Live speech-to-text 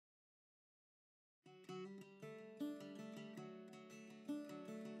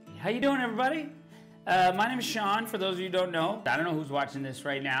How you doing, everybody? My name is Shaun, for those of you who don't know. I don't know who's watching this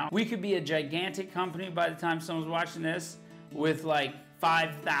right now. We could be a gigantic company by the time someone's watching this with like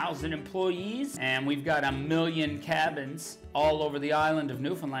 5,000 employees, and we've got 1 million cabins all over the island of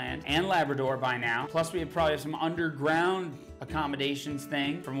Newfoundland and Labrador by now. Plus we probably have some underground accommodations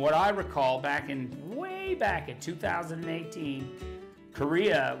thing. From what I recall, way back in 2018,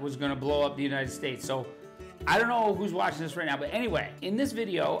 Korea was gonna blow up the United States. So I don't know who's watching this right now, but anyway, in this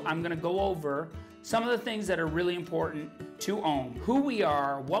video, I'm gonna go over some of the things that are really important to Ome. Who we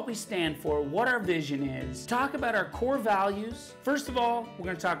are, what we stand for, what our vision is, talk about our core values. First of all, we're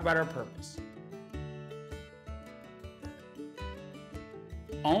gonna talk about our purpose.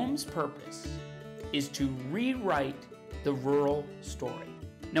 Ome's purpose is to rewrite the rural story.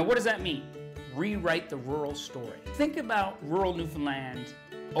 Now, what does that mean? Rewrite the rural story. Think about rural Newfoundland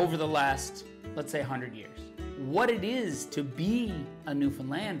over the last, let's say, 100 years. What it is to be a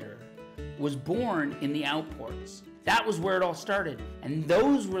Newfoundlander was born in the outports. That was where it all started. And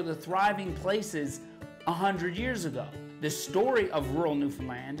those were the thriving places 100 years ago. The story of rural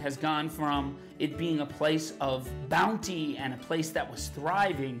Newfoundland has gone from it being a place of bounty and a place that was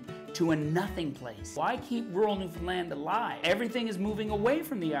thriving to a nothing place. Why keep rural Newfoundland alive? Everything is moving away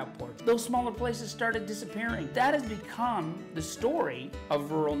from the outports. Those smaller places started disappearing. That has become the story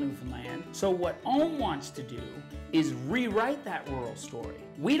of rural Newfoundland. So what Ome wants to do is rewrite that rural story.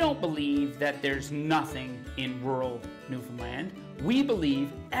 We don't believe that there's nothing in rural Newfoundland. We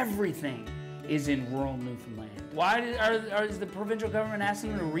believe everything is in rural Newfoundland. Why is the provincial government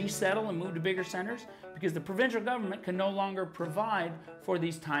asking them to resettle and move to bigger centers? Because the provincial government can no longer provide for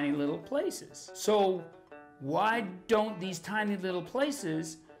these tiny little places. So why don't these tiny little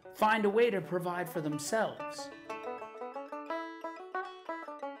places find a way to provide for themselves?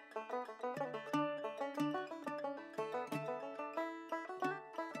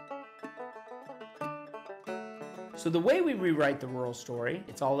 So the way we rewrite the rural story,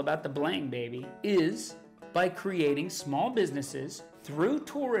 it's all about the bling, baby, is by creating small businesses through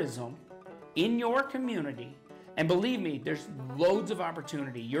tourism in your community. And believe me, there's loads of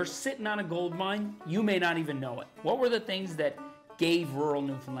opportunity. You're sitting on a gold mine, you may not even know it. What were the things that gave rural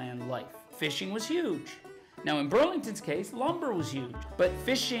Newfoundland life? Fishing was huge. Now in Burlington's case, lumber was huge. But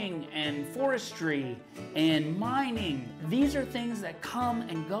fishing and forestry and mining, these are things that come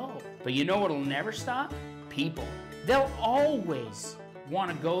and go. But you know what'll never stop? People. They'll always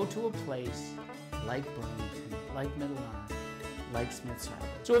want to go to a place like Burlington, like Middle Island, like Smith's Harbour.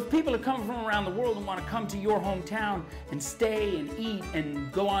 So if people are coming from around the world and want to come to your hometown and stay and eat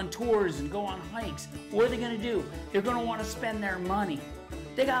and go on tours and go on hikes, what are they going to do? They're going to want to spend their money.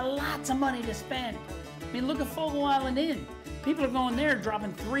 They got lots of money to spend. I mean, look at Fogo Island Inn. People are going there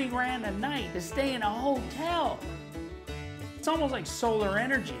dropping $3 grand a night to stay in a hotel. It's almost like solar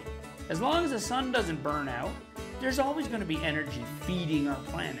energy. As long as the sun doesn't burn out, there's always going to be energy feeding our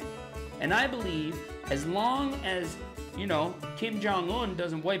planet. And I believe as long as, Kim Jong-un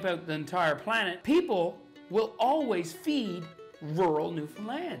doesn't wipe out the entire planet, people will always feed rural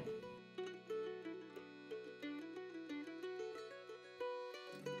Newfoundland.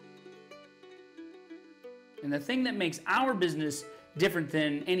 And the thing that makes our business different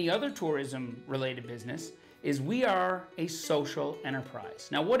than any other tourism-related business is we are a social enterprise.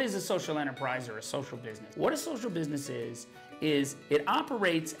 Now, what is a social enterprise or a social business? What a social business is it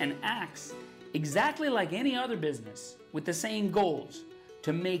operates and acts exactly like any other business with the same goals,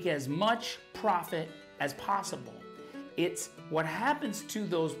 to make as much profit as possible. It's what happens to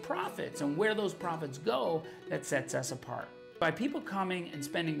those profits and where those profits go that sets us apart. By people coming and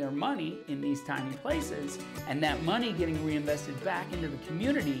spending their money in these tiny places and that money getting reinvested back into the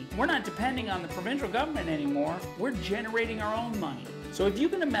community, we're not depending on the provincial government anymore, we're generating our own money. So if you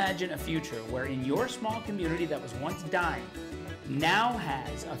can imagine a future where in your small community that was once dying, now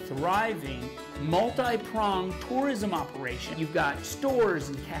has a thriving, multi-pronged tourism operation. You've got stores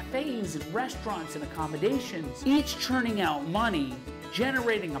and cafes and restaurants and accommodations, each churning out money,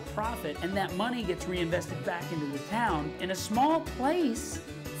 generating a profit, and that money gets reinvested back into the town. In a small place,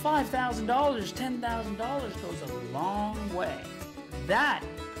 $5,000, $10,000 goes a long way. That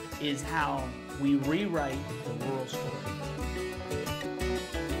is how we rewrite the rural story.